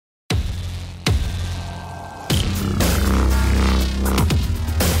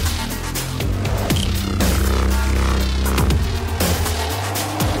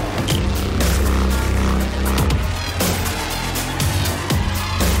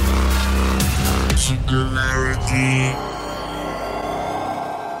Singularity.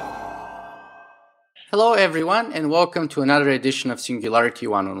 Hello, everyone, and welcome to another edition of Singularity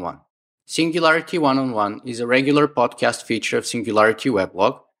One-on-One. Singularity One-on-One is a regular podcast feature of Singularity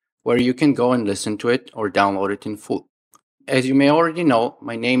Weblog, where you can go and listen to it or download it in full. As you may already know,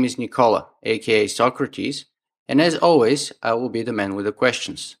 my name is Nicola, aka Socrates, and as always, I will be the man with the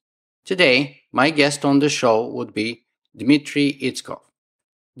questions. Today, my guest on the show would be Dmitry Itskov.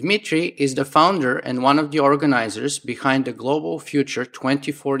 Dmitry is the founder and one of the organizers behind the Global Future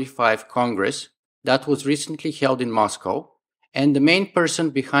 2045 Congress that was recently held in Moscow, and the main person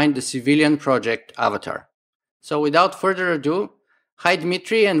behind the civilian project Avatar. So without further ado, hi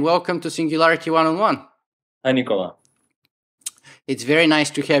Dmitry and welcome to Singularity One-on-One. Hi, Nicola. It's very nice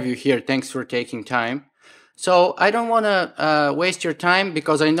to have you here. Thanks for taking time. So I don't want to waste your time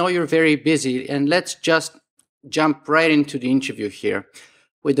because I know you're very busy, and let's just jump right into the interview here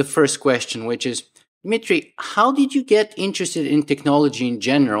with the first question, which is, Dmitry, how did you get interested in technology in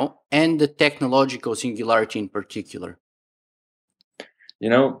general and the technological singularity in particular?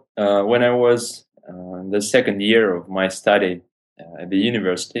 When I was in the second year of my study at the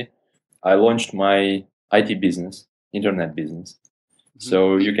university, I launched my IT business, internet business. Mm-hmm.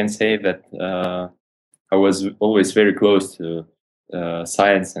 So you can say that I was always very close to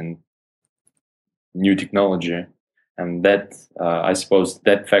science and new technology. And that, I suppose,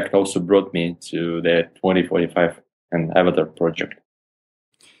 that fact also brought me to the 2045 and Avatar project.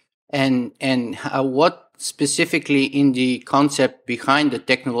 And what specifically in the concept behind the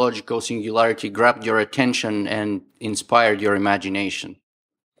technological singularity grabbed your attention and inspired your imagination?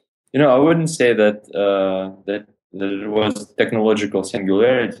 I wouldn't say that that it was technological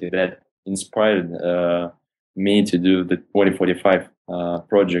singularity that inspired me to do the 2045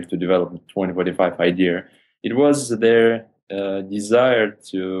 project, to develop the 2045 idea. It was their desire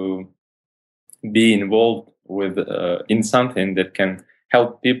to be involved with in something that can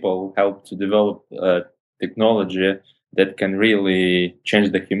help people, help to develop technology that can really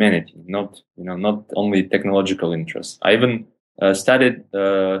change the humanity. Not only technological interests. I even started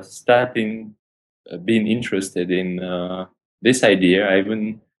being interested in this idea. I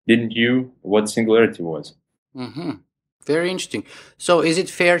even didn't know what singularity was. Mm-hmm. Very interesting. So is it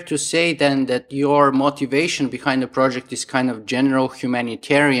fair to say then that your motivation behind the project is kind of general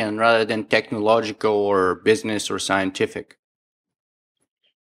humanitarian rather than technological or business or scientific?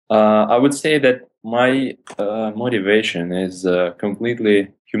 I would say that my motivation is completely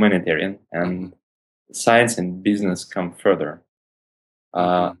humanitarian, and science and business come further.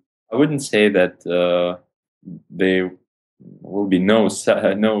 I wouldn't say that there will be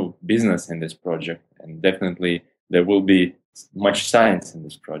no business in this project, and definitely there will be much science in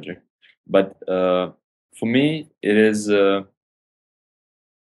this project. But for me, it is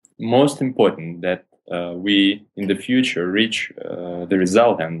most important that we in the future reach the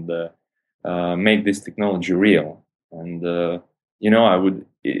result and make this technology real. And I would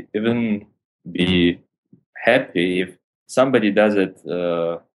even be happy if somebody does it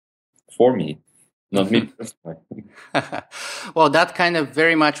for me, not me personally. Well, that kind of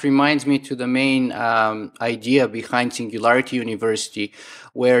very much reminds me to the main idea behind Singularity University,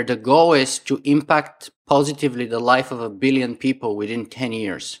 where the goal is to impact positively the life of 1 billion people within 10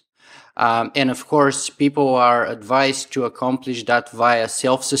 years. And of course, people are advised to accomplish that via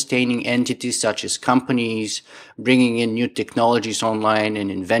self-sustaining entities such as companies, bringing in new technologies online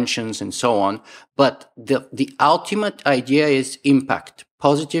and inventions and so on. But the ultimate idea is impact,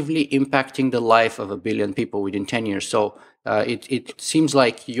 positively impacting the life of 1 billion people within 10 years. So it seems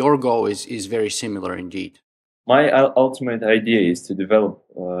like your goal is very similar indeed. My ultimate idea is to develop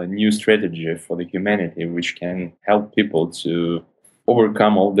a new strategy for the humanity, which can help people to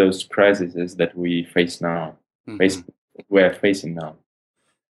overcome all those crises that we face now. We are facing now.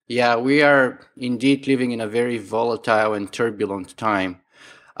 Yeah, we are indeed living in a very volatile and turbulent time.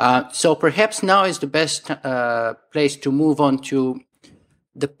 So perhaps now is the best place to move on to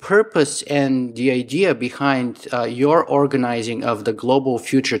the purpose and the idea behind your organizing of the Global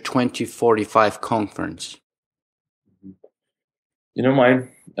Future 2045 conference. My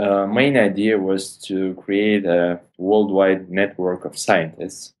main idea was to create a worldwide network of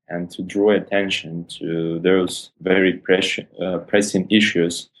scientists and to draw attention to those very pressing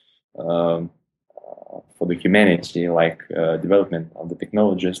issues for the humanity, like development of the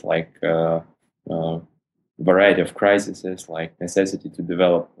technologies, like variety of crises, like necessity to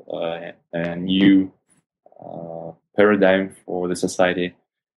develop a new paradigm for the society.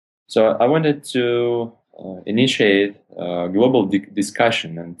 So I wanted to initiate a global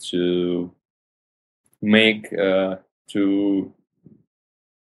discussion and to make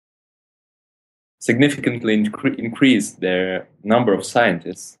significantly increase their number of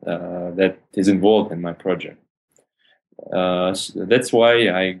scientists that is involved in my project. So that's why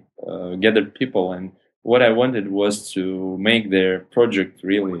I gathered people, and what I wanted was to make their project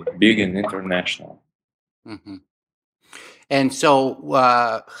really big and international. Mm-hmm. And so,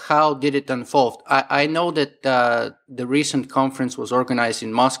 how did it unfold? I know that the recent conference was organized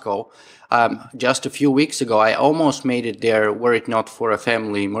in Moscow just a few weeks ago. I almost made it there. Were it not for a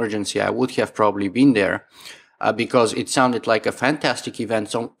family emergency, I would have probably been there because it sounded like a fantastic event.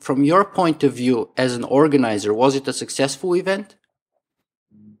 So, from your point of view as an organizer, was it a successful event?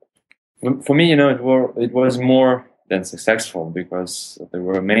 For me, it was more than successful because there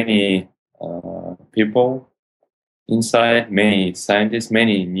were many people inside, many scientists,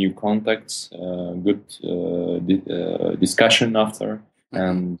 many new contacts, good discussion after,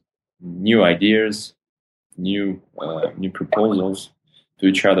 and new ideas, new proposals to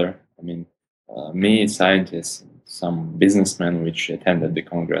each other. I mean, many scientists, some businessmen which attended the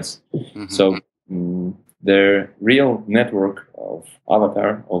Congress. Mm-hmm. So their real network of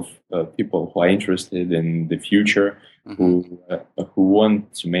avatar of people who are interested in the future, who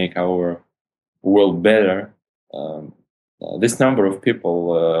want to make our world better. This number of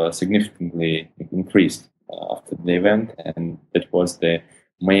people significantly increased after the event, and that was the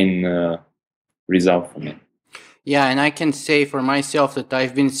main result for me. Yeah, and I can say for myself that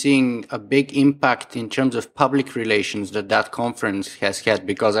I've been seeing a big impact in terms of public relations that conference has had,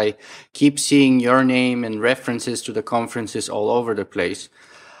 because I keep seeing your name and references to the conferences all over the place.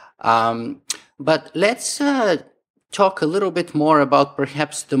 But let's talk a little bit more about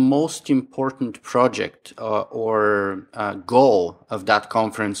perhaps the most important project or goal of that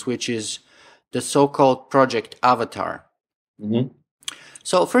conference, which is the so-called Project Avatar. Mm-hmm.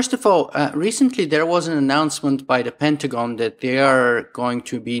 So first of all, recently there was an announcement by the Pentagon that they are going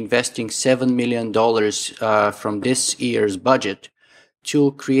to be investing $7 million from this year's budget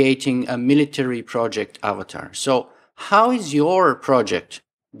to creating a military project Avatar. So how is your project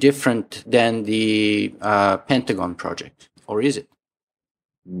different than the Pentagon project, or is it?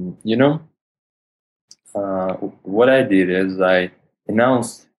 What I did is I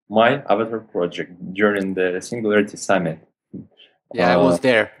announced my Avatar project during the Singularity Summit. Yeah, I was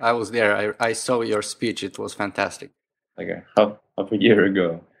there. I saw your speech. It was fantastic. Okay, half a year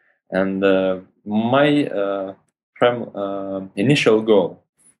ago. And my initial goal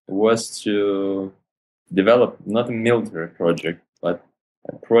was to develop not a military project, but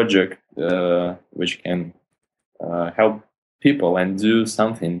a project which can help people and do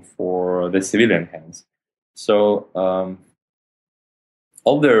something for the civilian hands. So,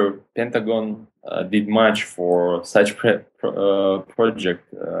 although Pentagon did much for such project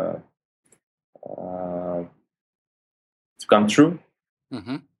to come true,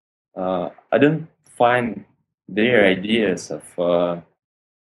 I don't find their ideas of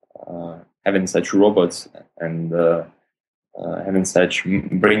having such robots and having such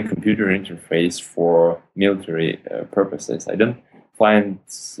brain-computer interface for military purposes. I don't find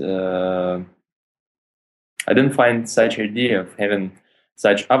such idea of having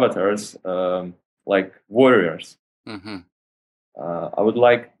such avatars like warriors. I would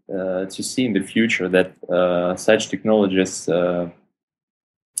like to see in the future that such technologies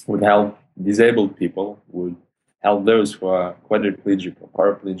would help disabled people, would help those who are quadriplegic or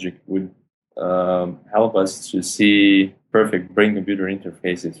paraplegic, would help us to see perfect brain-computer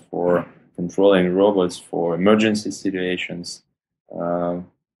interfaces for controlling robots for emergency situations. I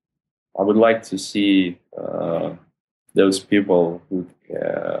would like to see those people who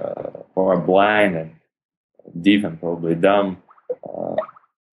are blind and deaf and probably dumb,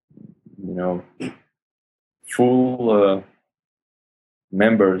 full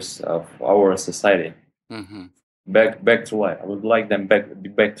members of our society back to life. I would like them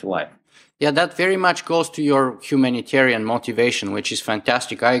back to life. Yeah, that very much goes to your humanitarian motivation, which is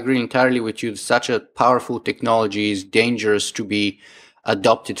fantastic. I agree entirely with you. Such a powerful technology is dangerous to be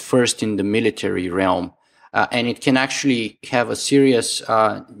adopted first in the military realm. And it can actually have a serious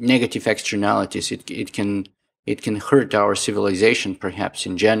negative externalities. It can hurt our civilization, perhaps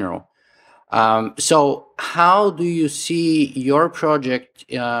in general. So how do you see your project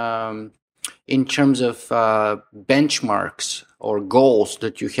in terms of benchmarks or goals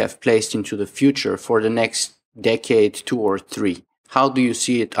that you have placed into the future for the next decade, 2 or 3? How do you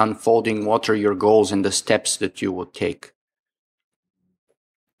see it unfolding? What are your goals and the steps that you would take?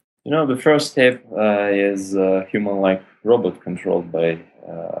 The first step is human-like robot controlled by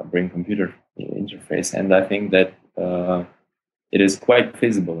brain-computer interface, and I think that it is quite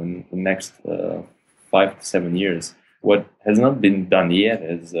feasible in the next 5 to 7 years. What has not been done yet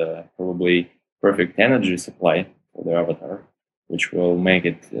is probably perfect energy supply for the avatar, which will make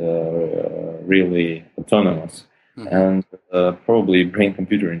it really autonomous, and probably brain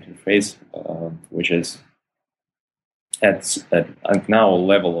computer interface, which is at now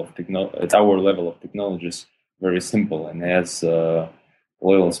level of at our level of technology is very simple and has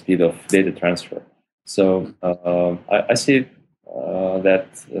little speed of data transfer. So I see that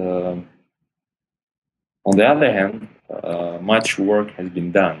on the other hand, much work has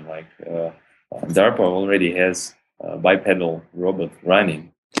been done. Like DARPA already has a bipedal robot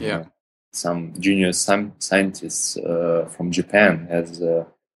running. Yeah. Some junior scientists from Japan has a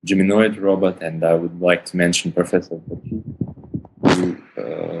Geminoid robot, and I would like to mention Professor Kochi,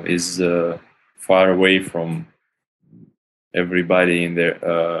 who is far away from everybody in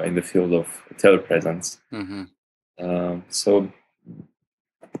the field of telepresence. So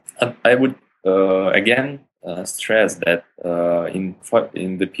I would again stress that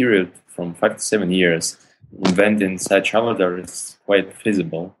in the period from 5 to 7 years, inventing such avatar is quite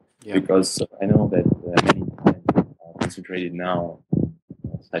feasible, because I know that many scientists are concentrated now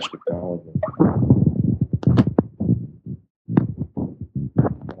on such technology.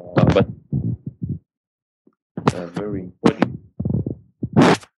 But very important,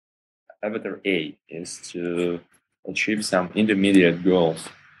 Avatar A is to achieve some intermediate goals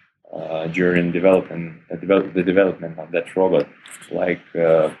during the development of that robot, like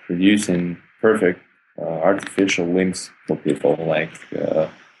producing perfect artificial limbs for people, like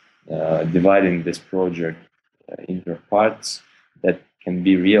dividing this project into parts that can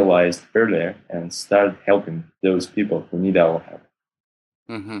be realized earlier and start helping those people who need our help.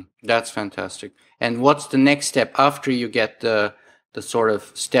 That's fantastic. And what's the next step after you get the sort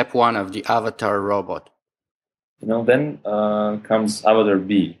of step one of the avatar robot? Then comes Avatar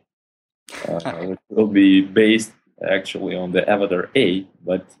B, which will be based actually on the Avatar A,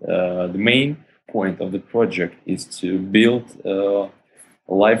 but the main point of the project is to build a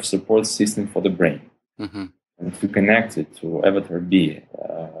life support system for the brain and to connect it to Avatar B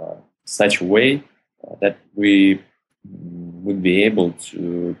such a way that we would be able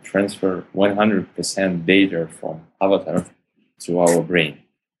to transfer 100% data from Avatar to our brain.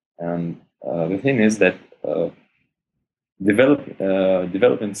 And the thing is that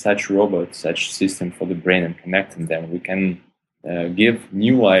developing such robots, such system for the brain and connecting them, we can give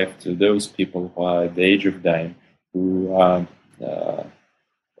new life to those people who are at the age of dying, who are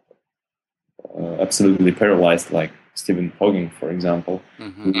absolutely paralyzed, like Stephen Hawking, for example,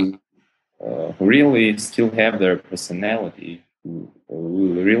 who really still have their personality, who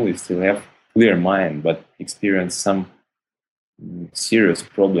really still have clear mind, but experience some serious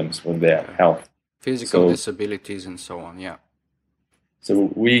problems with their health. Physical disabilities and so on, yeah.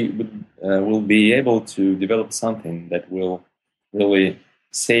 So we will be able to develop something that will really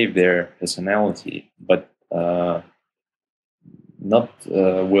save their personality, but not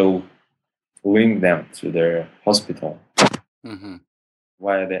will link them to their hospital.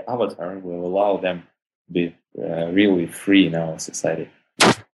 While the avatar will allow them to be really free in our society.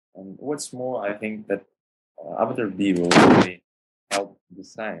 And what's more, I think that Avatar B will really help the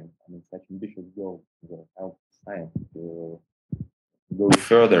science. I mean, such ambitious goals will help science to go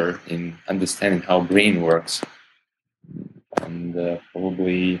further in understanding how brain works, and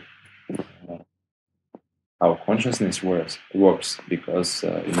probably how consciousness works. Because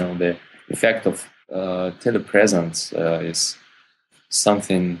the effect of telepresence is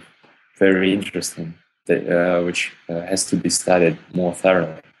something very interesting, which has to be studied more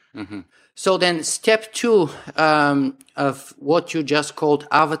thoroughly. So then step two of what you just called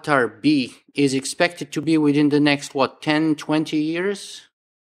Avatar B is expected to be within the next, 10, 20 years?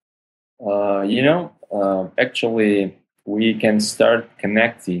 Actually, we can start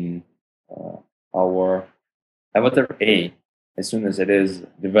connecting our Avatar A as soon as it is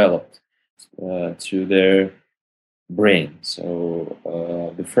developed to their brain. So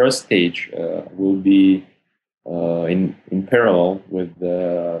the first stage will be in parallel with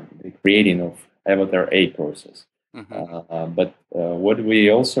the creating of Avatar A process. But what we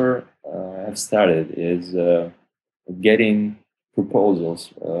also have started is getting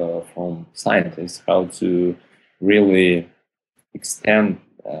proposals from scientists how to really extend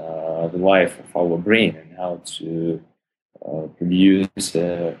the life of our brain and how to produce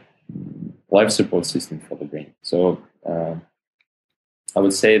a life support system for the brain. So I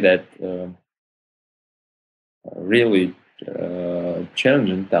would say that really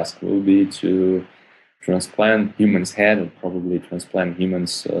challenging task will be to transplant human's head and probably transplant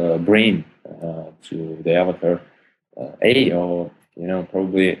human's brain to the Avatar A, or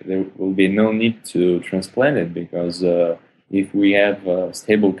probably there will be no need to transplant it because if we have a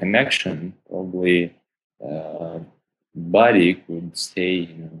stable connection, probably body could stay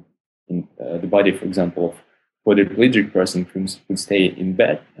in the body, for example, of quadriplegic person could stay in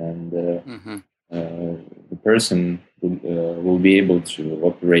bed, and the person will be able to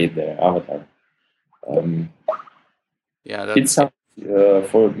operate their avatar. It sounds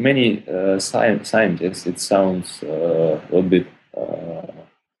for many scientists, it sounds a little bit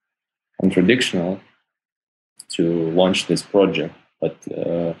contradictional to launch this project, but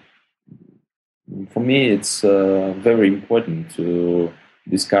for me, it's very important to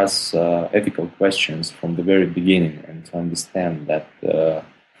discuss ethical questions from the very beginning and to understand that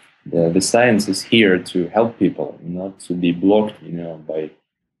the science is here to help people, not to be blocked, by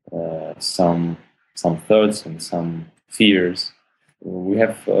some thoughts and some fears. We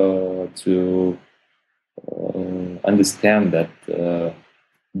have to understand that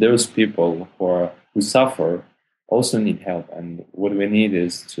those people who suffer also need help, and what we need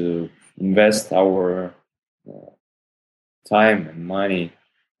is to invest our time and money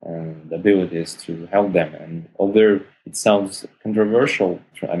and abilities to help them. And although it sounds controversial,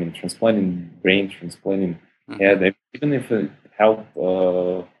 transplanting brain, transplanting head, even if it help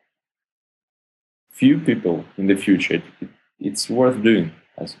few people in the future, it's worth doing,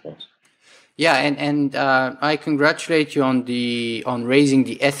 I suppose. Yeah, and I congratulate you on raising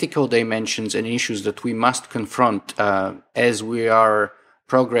the ethical dimensions and issues that we must confront as we are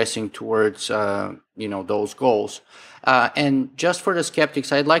progressing towards those goals. And just for the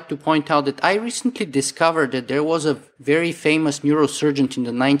skeptics, I'd like to point out that I recently discovered that there was a very famous neurosurgeon in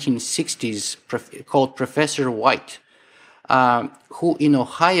the 1960s called Professor White, who in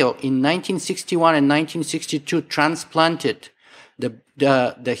Ohio in 1961 and 1962 transplanted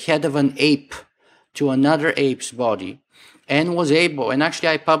the head of an ape to another ape's body, and was able, and actually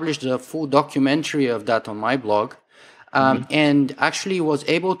I published a full documentary of that on my blog, and actually was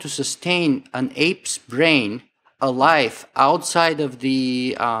able to sustain an ape's brain alive outside of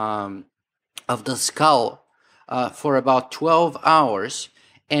the skull for about 12 hours,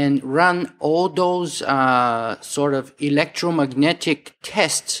 and run all those sort of electromagnetic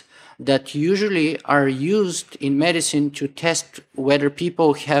tests that usually are used in medicine to test whether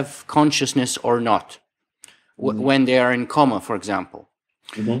people have consciousness or not when they are in coma, for example.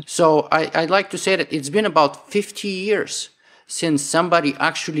 So I'd like to say that it's been about 50 years since somebody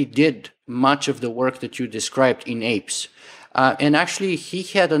actually did much of the work that you described in apes. And actually, he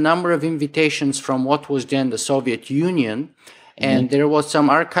had a number of invitations from what was then the Soviet Union, and there was some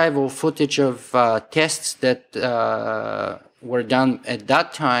archival footage of tests that were done at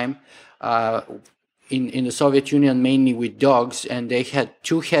that time in the Soviet Union, mainly with dogs, and they had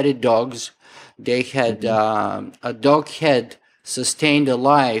two-headed dogs. They had a dog head sustained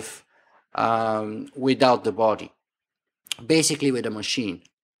alive without the body, basically with a machine.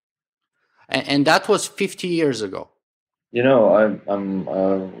 And that was 50 years ago. I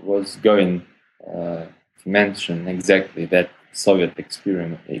was going to mention exactly that Soviet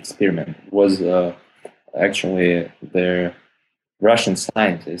experiment was actually the Russian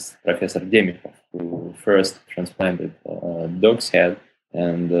scientist, Professor Demikhov, who first transplanted dog's head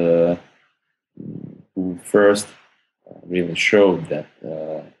and who first really showed that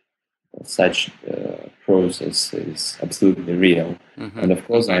such process is absolutely real. And of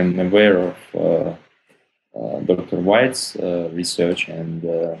course, I'm aware of Dr. White's research, and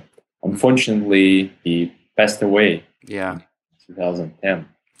unfortunately, he passed away in 2010.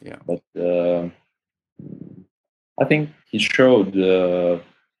 Yeah. But I think he showed to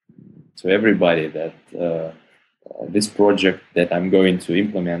everybody that this project that I'm going to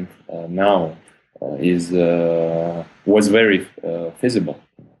implement now was very feasible.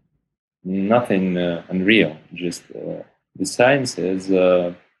 Nothing unreal. Just the science is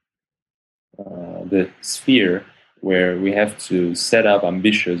the sphere where we have to set up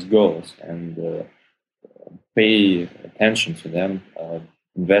ambitious goals and pay attention to them,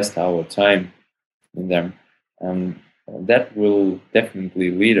 invest our time in them, and that will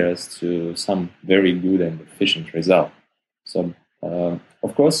definitely lead us to some very good and efficient result. So,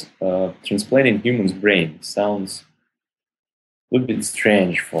 of course, transplanting humans' brain sounds a little bit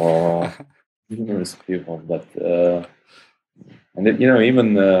strange for numerous people, but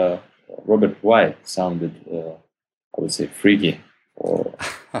even Robert White sounded, I would say, freaky for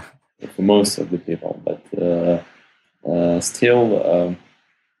most of the people, but still,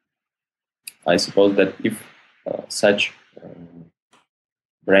 I suppose that if such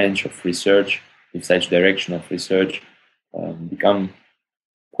branch of research, if such direction of research become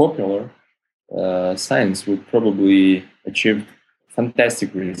popular, science would probably achieve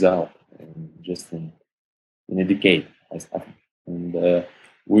fantastic result in a decade. I think. And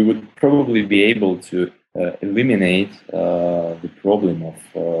we would probably be able to eliminate the problem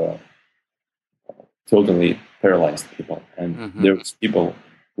of totally paralyzed people. And there's people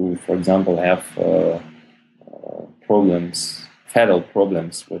who, for example, have problems, fatal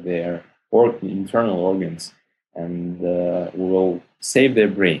problems with their internal organs, and we will save their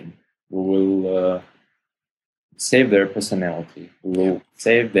brain. We will save their personality. We will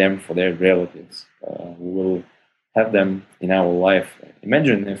save them for their relatives. We will have them in our life.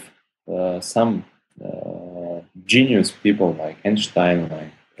 Imagine if some genius people like Einstein,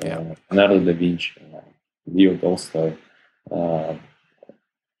 like Leonardo da Vinci, like Leo Tolstoy,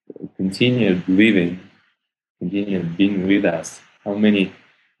 continued living, continued being with us. How many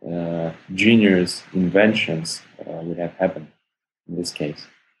genius inventions would have happened in this case?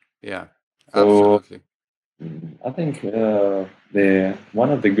 Yeah, absolutely. I think one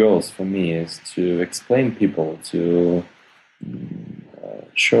of the goals for me is to explain people, to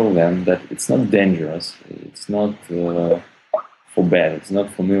show them that it's not dangerous, it's not for bad, it's not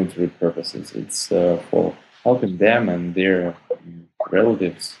for military purposes, it's for helping them and their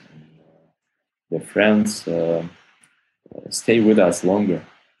relatives, and, their friends stay with us longer.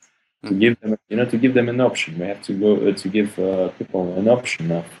 To give them, to give them an option. We have to go to give people an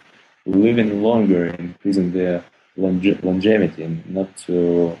option of living longer, increasing their longevity, and not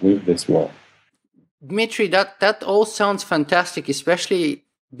to leave this world. Dmitry, that all sounds fantastic, especially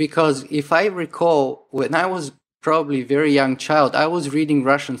because if I recall, when I was probably a very young child, I was reading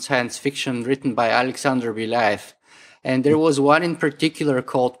Russian science fiction written by Alexander Belyaev, and there was one in particular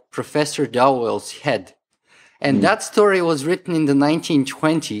called Professor Dowell's Head. And that story was written in the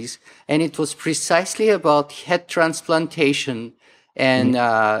 1920s, and it was precisely about head transplantation and,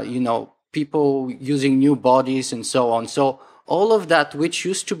 people using new bodies and so on. So all of that, which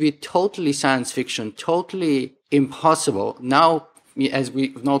used to be totally science fiction, totally impossible, now, as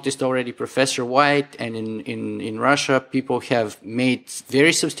we've noticed already, Professor White and in Russia, people have made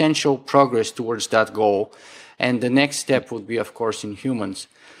very substantial progress towards that goal. And the next step would be, of course, in humans.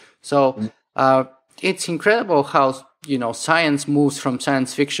 So it's incredible how, science moves from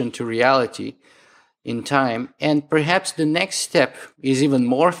science fiction to reality in time. And perhaps the next step is even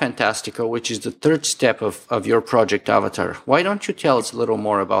more fantastical, which is the third step of your project Avatar. Why don't you tell us a little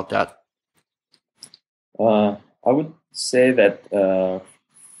more about that? I would say that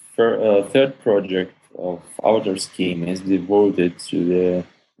third project of Avatar Scheme is devoted to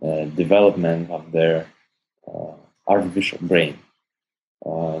the development of their artificial brain.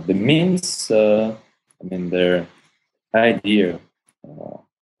 The means, their idea of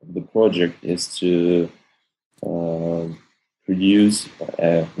the project is to produce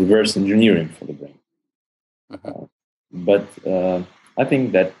reverse engineering for the brain. But I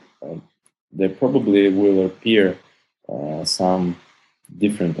think that there probably will appear some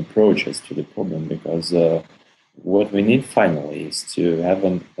different approaches to the problem, because what we need finally is to have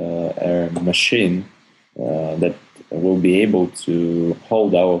a machine that will be able to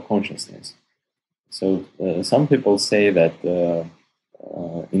hold our consciousness. So some people say that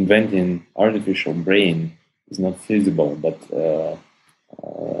inventing artificial brain is not feasible, but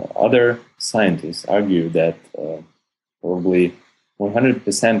other scientists argue that probably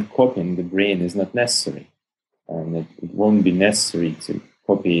 100% copying the brain is not necessary, and it won't be necessary to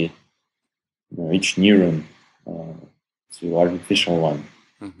copy each neuron to artificial one.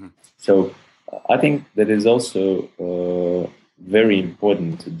 So I think that is also very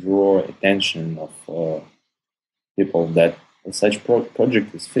important to draw attention of people that such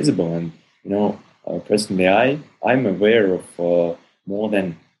project is feasible. And personally, I'm aware of more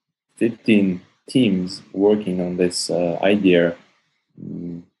than 15 teams working on this idea.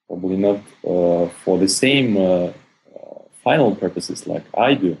 Probably not for the same final purposes like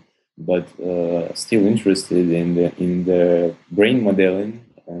I do, but still interested in the brain modeling,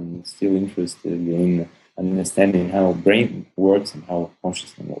 and still interested in understanding how brain works and how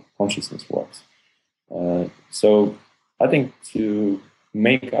consciousness works. So I think to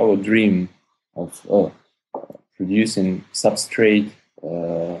make our dream of producing substrate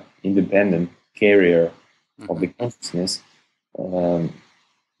independent carrier of the consciousness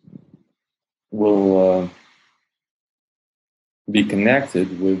will be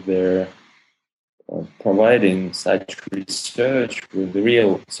connected with their providing such research with the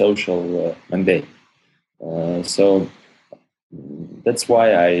real social mandate. So that's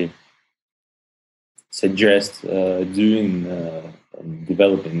why I suggest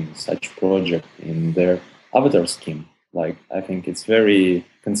developing such project in their Avatar Scheme. Like, I think it's very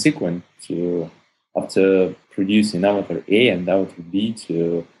consequent to, after producing Avatar A and Avatar B,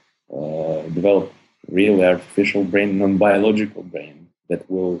 to develop really artificial brain, non-biological brain that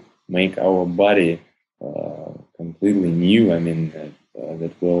will make our body completely new. I mean,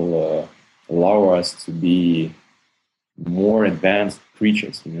 that will allow us to be more advanced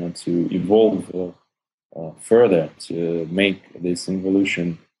creatures, to evolve further, to make this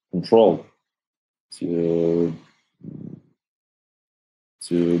evolution controlled, to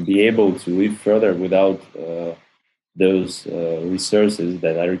be able to live further without those resources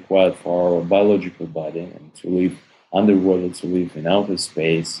that are required for our biological body, and to live underwater, to live in outer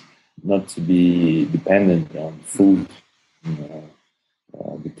space, not to be dependent on food,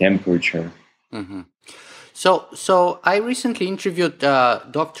 the temperature. Mm-hmm. So I recently interviewed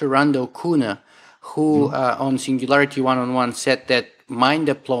Dr. Randall Kuhne, who on Singularity One-on-One said that mind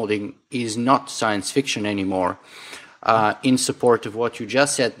uploading is not science fiction anymore, in support of what you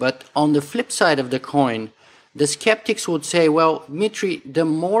just said. But on the flip side of the coin, the skeptics would say, well, Dmitry, the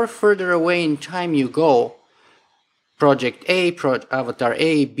more further away in time you go, Project A, Avatar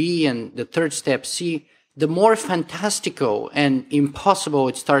A, B, and the third step C, the more fantastical and impossible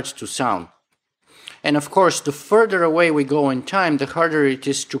it starts to sound. And of course, the further away we go in time, the harder it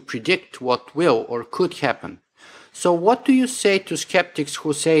is to predict what will or could happen. So what do you say to skeptics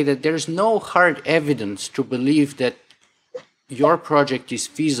who say that there's no hard evidence to believe that your project is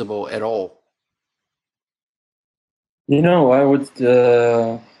feasible at all? I would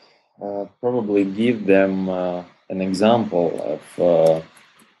probably give them an example of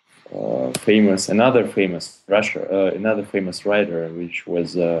another famous writer, which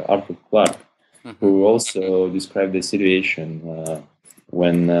was Arthur Clarke, who also described the situation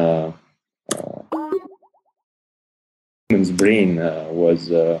when human's brain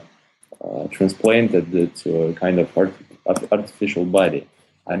was transplanted to a kind of artificial body.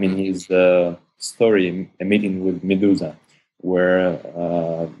 I mean, his story, A Meeting with Medusa, where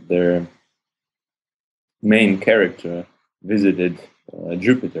their main character visited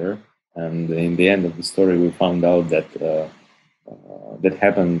Jupiter, and in the end of the story, we found out that that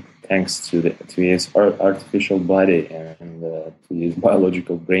happened thanks to his artificial body and to his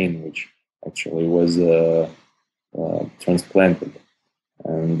biological brain, which actually was transplanted.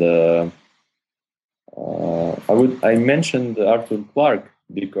 And I mentioned Arthur Clarke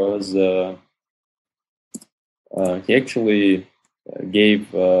because he actually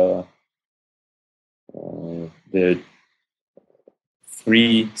gave the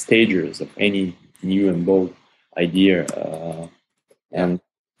 3 stages of any new and bold idea. And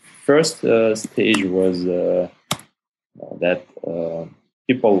first stage was that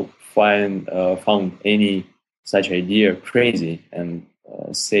people found any such idea crazy and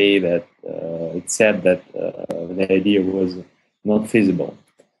say that it said that the idea was not feasible.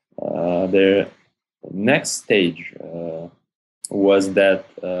 The next stage was that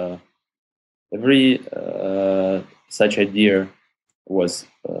every such idea was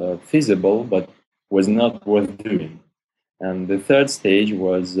feasible but was not worth doing. And the third stage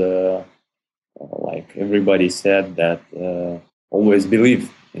was like everybody said that always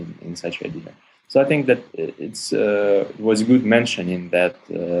believed in such idea. So I think that it was a good mention in that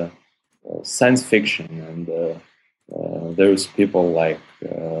science fiction and those people like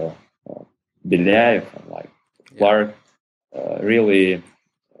Belyaev and like Clarke really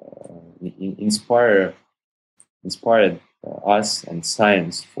inspired us and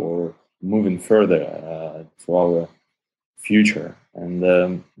science for moving further to our future. And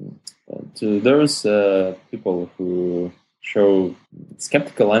to those people who show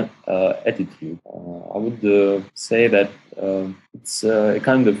skeptical attitude, I would say that it's a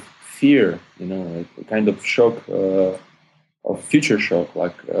kind of fear, a kind of shock, of future shock,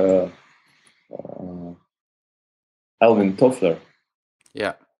 like Alvin Toffler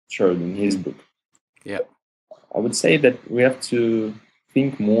showed in his book. I would say that we have to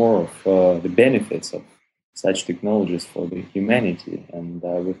think more of the benefits of such technologies for the humanity, and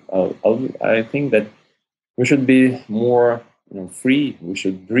I think that we should be more free. We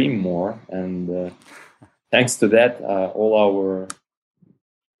should dream more, and thanks to that, all our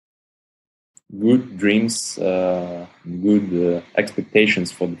good dreams, good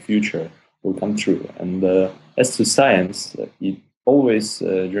expectations for the future will come true. And as to science, it always,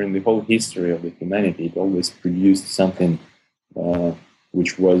 during the whole history of the humanity, it always produced something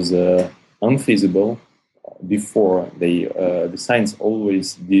which was unfeasible. Before the science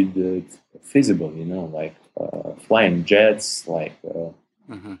always did it feasible, like flying jets, like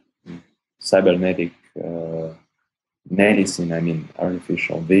cybernetic medicine. I mean,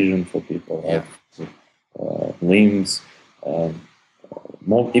 artificial vision for people, limbs,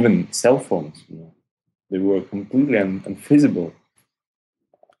 even cell phones. They were completely unfeasible.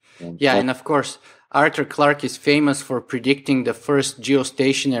 And of course, Arthur Clarke is famous for predicting the first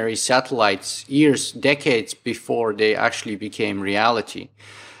geostationary satellites decades before they actually became reality.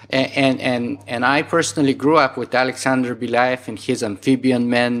 And I personally grew up with Alexander Belayev and his Amphibian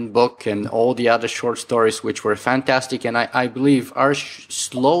Men book and all the other short stories, which were fantastic, and I believe are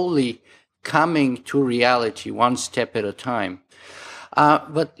slowly coming to reality one step at a time.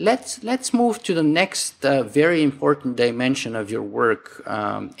 But let's move to the next very important dimension of your work,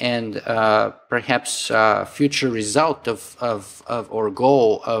 and perhaps future result of or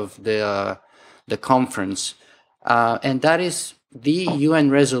goal of the conference, and that is the UN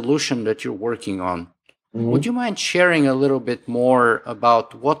resolution that you're working on. Mm-hmm. Would you mind sharing a little bit more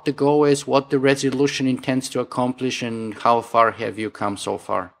about what the goal is, what the resolution intends to accomplish, and how far have you come so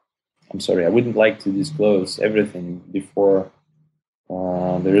far? I'm sorry, I wouldn't like to disclose everything before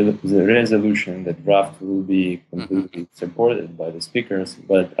the resolution. The draft will be completely supported by the speakers.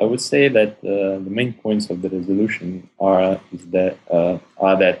 But I would say that the main points of the resolution are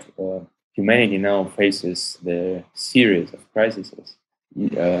that humanity now faces the series of crises.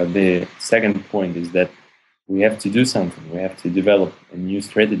 The second point is that we have to do something. We have to develop a new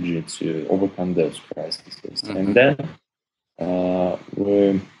strategy to overcome those crises. And then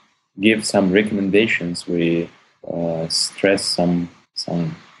we give some recommendations. We stress some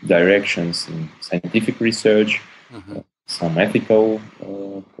directions in scientific research, some ethical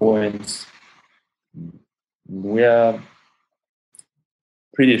points. We are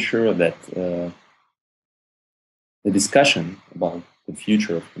pretty sure that the discussion about the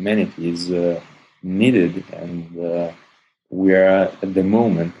future of humanity is needed, and we are at the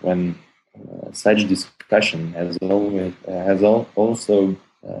moment when such discussion has also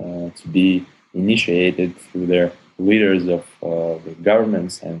to be initiated through the leaders of the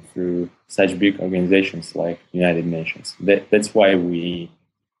governments and through such big organizations like United Nations. That's why we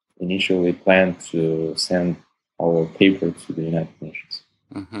initially planned to send our paper to the United Nations.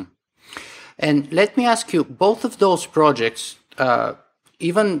 Mm-hmm. And let me ask you, both of those projects,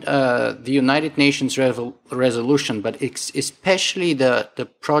 even the United Nations resolution, but especially the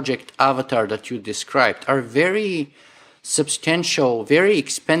project Avatar that you described, are very substantial, very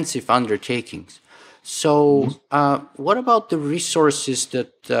expensive undertakings. So what about the resources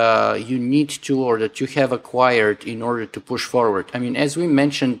that you need to or that you have acquired in order to push forward? I mean, as we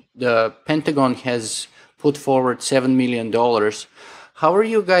mentioned, the Pentagon has put forward $7 million. How are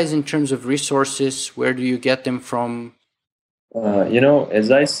you guys in terms of resources? Where do you get them from? As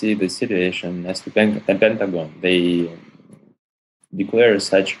I see the situation as the Pentagon, they declare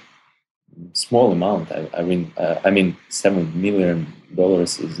such small amount. I mean, $7 million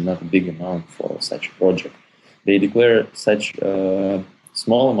is not a big amount for such a project. They declare such a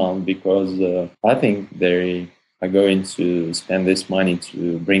small amount because I think they are going to spend this money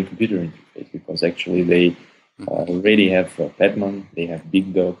to bring computer interface, because actually they already have Petman, they have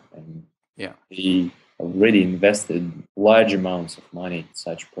Big Dog, and they already invested large amounts of money in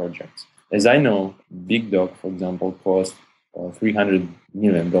such projects. As I know, Big Dog, for example, cost $300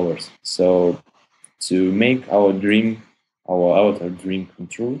 million. So to make our Avatar dream come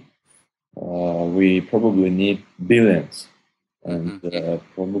true, we probably need billions. And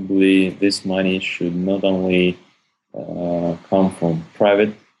probably this money should not only come from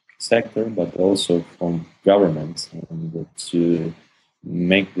private sector, but also from governments. And to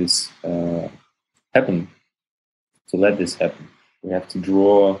make this happen, to let this happen, we have to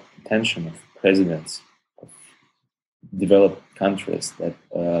draw attention of presidents of developed countries, that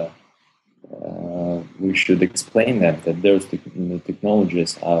we should explain them that those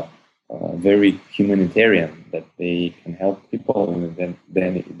technologies are very humanitarian, that they can help people, and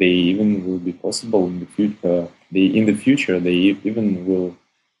then they even will be possible in the future. In the future, they even will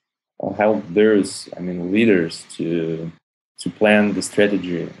help leaders to plan the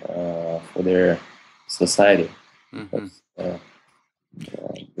strategy for their society. Because,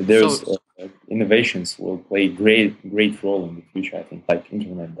 innovations will play great role in the future, I think, like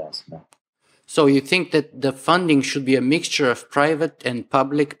internet does now. So you think that the funding should be a mixture of private and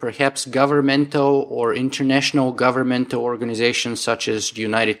public, perhaps governmental or international governmental organizations such as the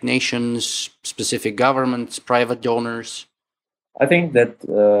United Nations, specific governments, private donors? I think that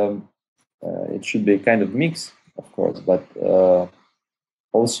it should be a kind of mix, of course, but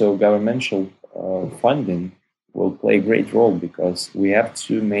also governmental funding will play a great role, because we have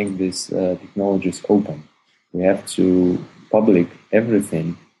to make these technologies open. We have to public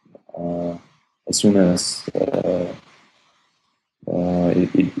everything as soon as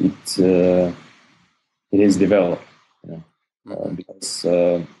it is developed. Because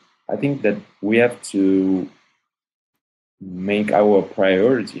I think that we have to make our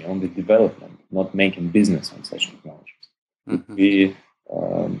priority on the development, not making business on such technologies. If we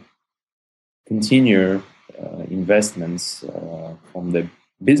continue investments from the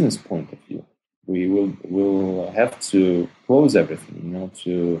business point of view, we will have to close everything,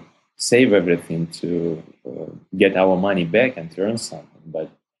 to save everything to get our money back and to earn something. But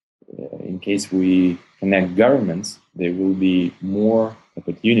in case we connect governments, there will be more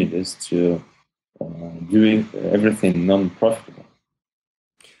opportunities to do everything non-profitable.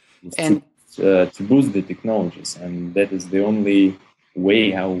 And to boost the technologies, and that is the only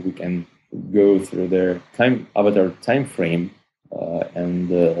way how we can go through their avatar time frame, and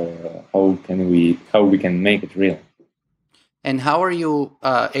how we can make it real. And how are you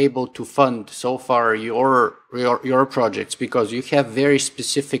able to fund so far your projects? Because you have very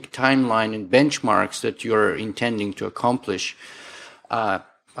specific timeline and benchmarks that you're intending to accomplish,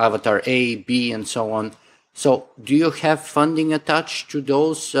 Avatar A, B, and so on. So do you have funding attached to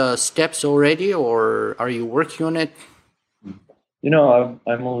those steps already, or are you working on it?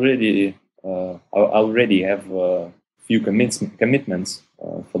 I'm already I already have a few commitments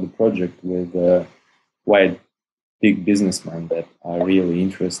for the project with quite big businessmen that are really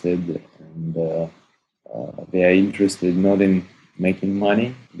interested, and they are interested not in making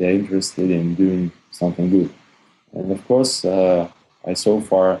money, they're interested in doing something good. And of course, I so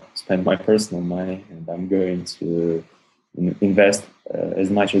far spent my personal money, and I'm going to invest as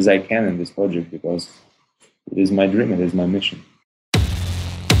much as I can in this project because it is my dream, it is my mission.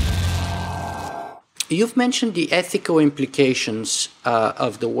 You've mentioned the ethical implications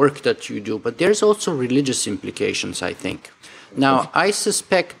of the work that you do, but there's also religious implications, I think. Now, I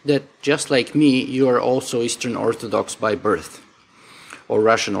suspect that just like me, you are also Eastern Orthodox by birth, or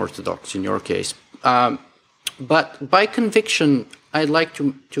Russian Orthodox in your case. But by conviction, I'd like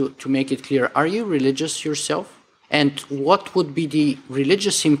to make it clear, are you religious yourself? And what would be the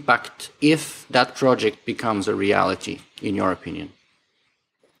religious impact if that project becomes a reality, in your opinion?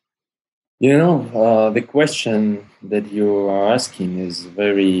 The question that you are asking is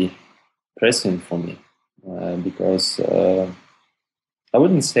very pressing for me because I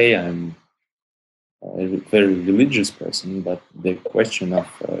wouldn't say I'm a very religious person, but the question of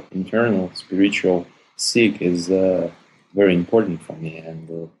internal spiritual seek is very important for me, and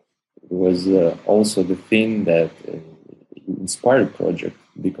it was also the thing that inspired the project,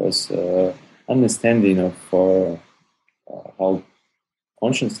 because understanding of how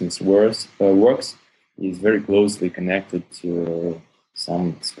consciousness works is very closely connected to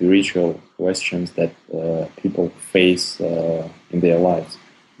some spiritual questions that people face in their lives.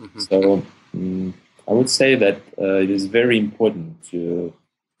 Mm-hmm. So I would say that it is very important to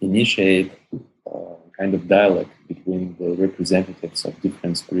initiate kind of dialogue between the representatives of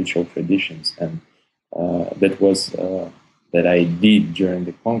different spiritual traditions, and that was that I did during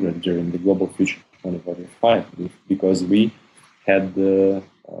the Congress, during the Global Future 2045, because we had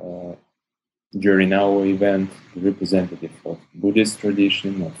during our event the representative of Buddhist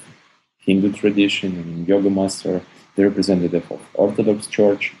tradition, of Hindu tradition, and yoga master, the representative of Orthodox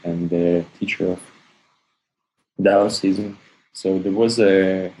Church, and the teacher of Taoism. So there was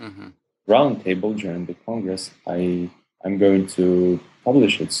a round table during the Congress. I'm going to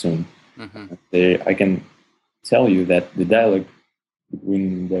publish it soon. I can tell you that the dialogue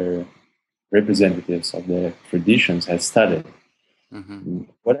between the representatives of the traditions has started.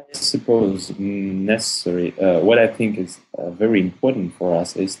 What I suppose necessary, what I think is very important for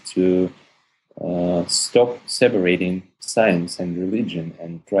us is to stop separating science and religion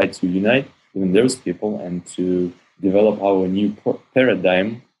and try to unite even those people and to develop our new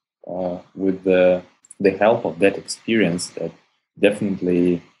paradigm with the help of that experience that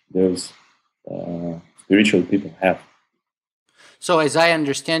definitely those spiritual people have. So as I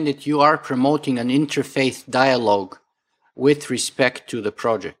understand it, you are promoting an interfaith dialogue with respect to the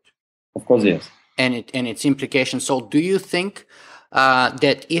project. Of course, yes. And its implications. So do you think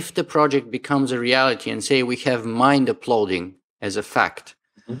that if the project becomes a reality and say we have mind uploading as a fact,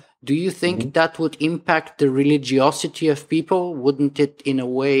 do you think that would impact the religiosity of people? Wouldn't it in a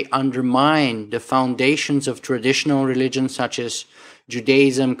way undermine the foundations of traditional religions such as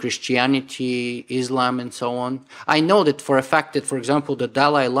Judaism, Christianity, Islam, and so on? I know that for a fact that, for example, the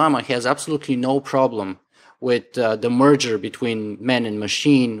Dalai Lama has absolutely no problem with the merger between man and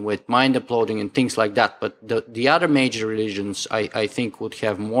machine, with mind uploading and things like that. But the other major religions, I think, would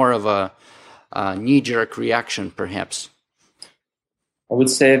have more of a knee-jerk reaction, perhaps. I would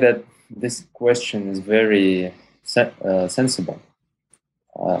say that this question is very sensible.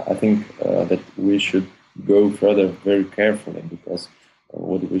 I think that we should go further very carefully, because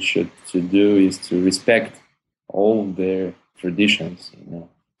what we should do is to respect all their traditions, to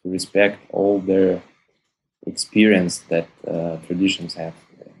respect all their experience that traditions have.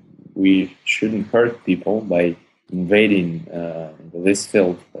 We shouldn't hurt people by invading this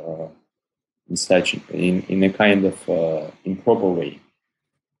field in a kind of improper way.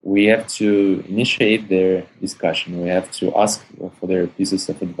 We have to initiate their discussion. We have to ask for their pieces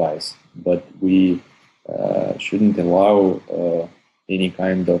of advice, but we shouldn't allow any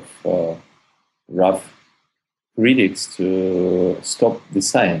kind of rough critics to stop the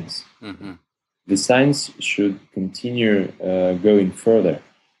science. Mm-hmm. The science should continue going further.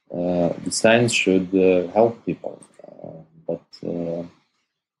 The science should help people, but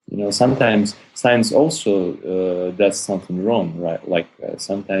sometimes science also does something wrong, right? Like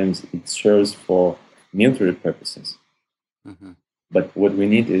sometimes it serves for military purposes. Mm-hmm. But what we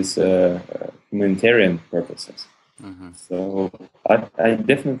need is humanitarian purposes. Mm-hmm. So I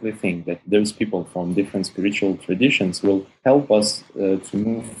definitely think that those people from different spiritual traditions will help us to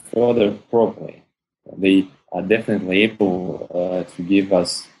move further properly. They are definitely able to give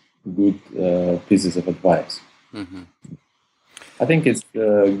us good pieces of advice. Mm-hmm. I think it's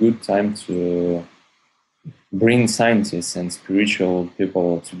a good time to bring scientists and spiritual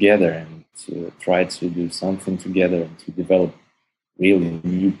people together and to try to do something together and to develop really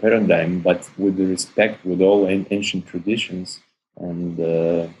new paradigm, but with the respect with all ancient traditions and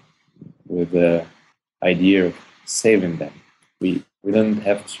with the idea of saving them. We don't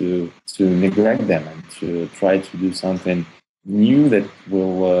have to neglect them and to try to do something new that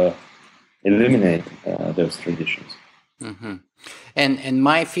will eliminate those traditions. Mm-hmm. And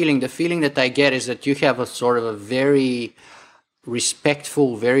my feeling, the feeling that I get is that you have a sort of a very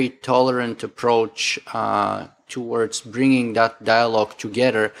respectful, very tolerant approach towards bringing that dialogue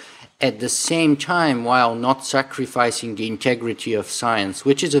together at the same time while not sacrificing the integrity of science,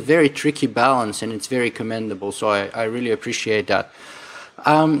 which is a very tricky balance and it's very commendable. So I really appreciate that.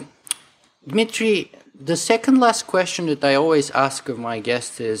 Dmitry, the second last question that I always ask of my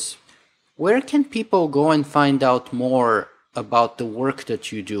guests is, where can people go and find out more about the work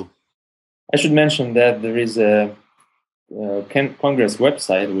that you do? I should mention that there is a Congress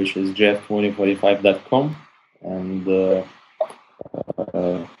website, which is jeff2045.com, and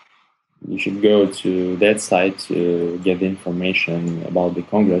you should go to that site to get information about the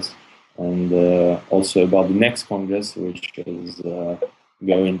Congress and also about the next Congress, which is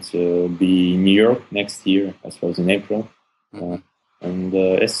going to be in New York next year, I suppose in April. Mm-hmm. And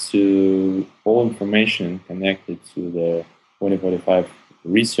as to all information connected to the 2045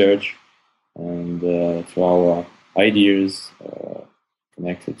 research and to our ideas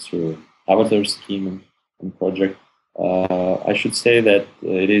connected to Avatar scheme and project, I should say that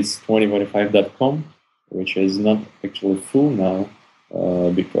it is 2045.com, which is not actually full now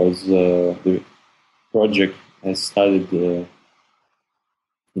because the project has started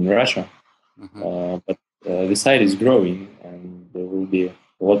in Russia. Mm-hmm. But the site is growing and there will be a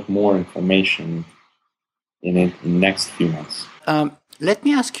lot more information in it in the next few months. Let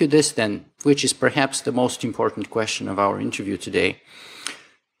me ask you this then, which is perhaps the most important question of our interview today.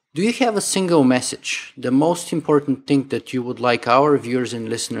 Do you have a single message, the most important thing that you would like our viewers and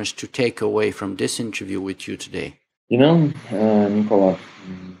listeners to take away from this interview with you today? Nicola,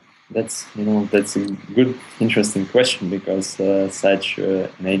 that's a good, interesting question because such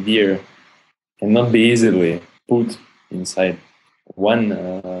an idea cannot be easily put inside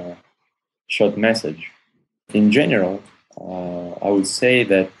one short message. In general, I would say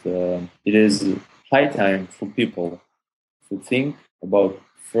that it is high time for people to think about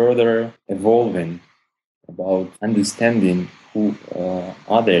further evolving, about understanding who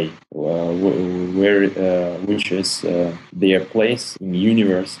are they, which is their place in the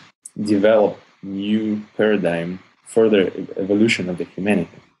universe, develop new paradigm, further evolution of the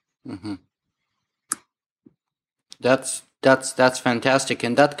humanity. Mm-hmm. That's fantastic,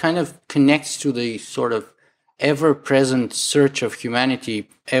 and that kind of connects to the sort of ever-present search of humanity,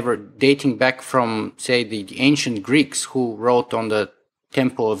 ever dating back from, say, the ancient Greeks who wrote on the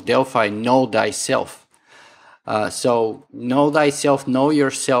Temple of Delphi, "Know thyself." So know thyself, know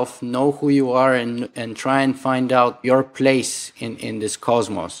yourself, know who you are, and try and find out your place in this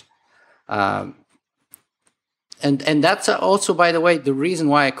cosmos. And that's also, by the way, the reason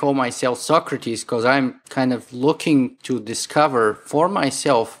why I call myself Socrates, because I'm kind of looking to discover for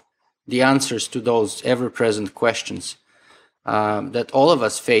myself the answers to those ever-present questions that all of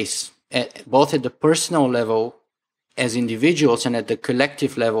us face, both at the personal level as individuals and at the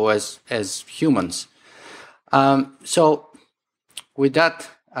collective level as humans. So with that,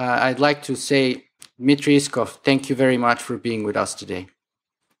 I'd like to say, Dmitry Iskov, thank you very much for being with us today.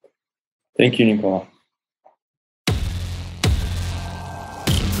 Thank you, Nicola.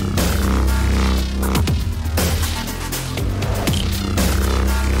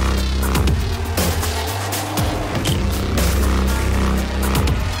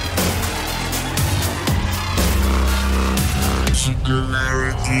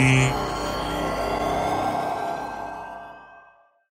 Singularity.